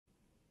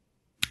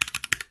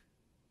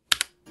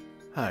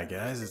Hi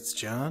guys, it's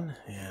John,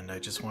 and I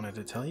just wanted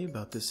to tell you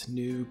about this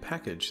new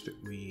package that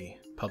we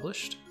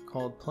published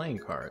called Playing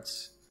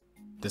Cards.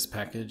 This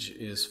package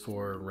is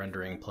for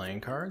rendering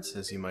playing cards,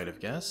 as you might have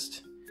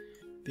guessed.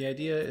 The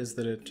idea is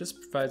that it just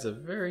provides a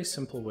very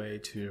simple way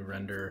to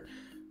render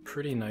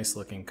pretty nice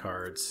looking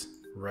cards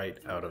right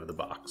out of the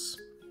box.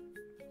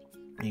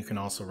 You can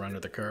also render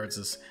the cards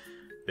as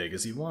big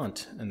as you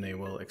want, and they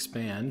will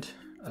expand.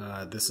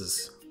 This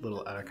is a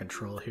little out of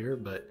control here,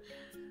 but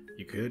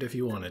you could if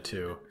you wanted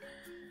to.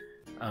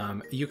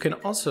 You can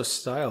also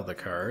style the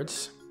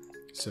cards.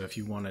 So if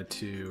you wanted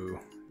to,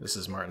 this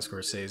is Martin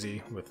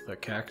Scorsese with a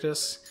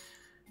cactus.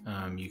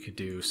 You could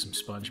do some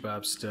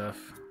SpongeBob stuff,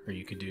 or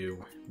you could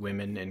do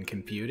women in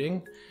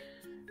computing,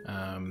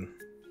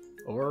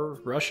 or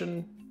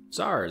Russian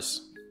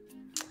czars.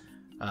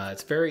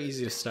 It's very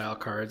easy to style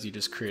cards. You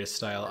just create a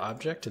style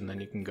object and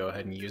then you can go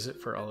ahead and use it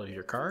for all of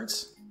your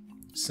cards.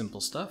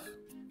 Simple stuff.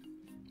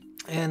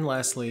 And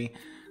lastly,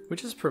 we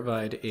just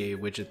provide a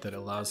widget that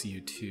allows you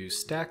to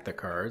stack the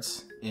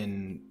cards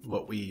in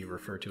what we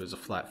refer to as a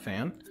flat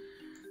fan.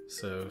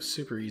 So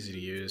super easy to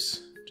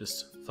use,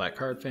 just flat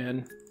card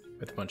fan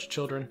with a bunch of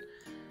children.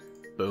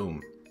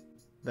 Boom.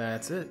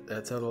 That's it.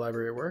 That's how the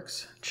library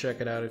works.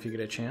 Check it out if you get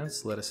a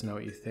chance. Let us know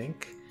what you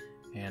think,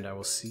 and I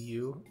will see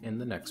you in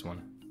the next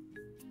one.